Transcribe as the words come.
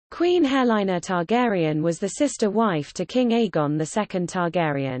Queen Helaena Targaryen was the sister-wife to King Aegon II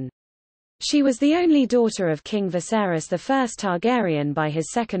Targaryen. She was the only daughter of King Viserys I Targaryen by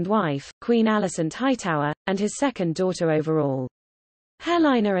his second wife, Queen Alicent Hightower, and his second daughter overall.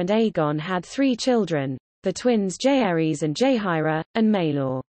 Helaena and Aegon had 3 children, the twins Jaehaerys and Jaehaera, and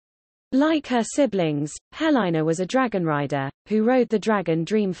Maelor. Like her siblings, Helaena was a dragon rider, who rode the dragon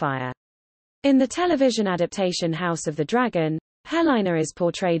Dreamfire. In the television adaptation House of the Dragon, Helaena is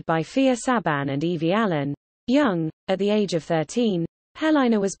portrayed by Fia Saban and Evie Allen. Young, at the age of 13,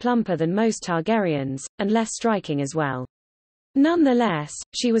 Helaena was plumper than most Targaryens, and less striking as well. Nonetheless,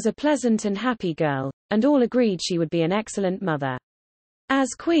 she was a pleasant and happy girl, and all agreed she would be an excellent mother. As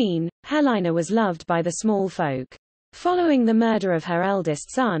queen, Helaena was loved by the small folk. Following the murder of her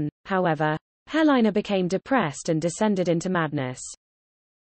eldest son, however, Helaena became depressed and descended into madness.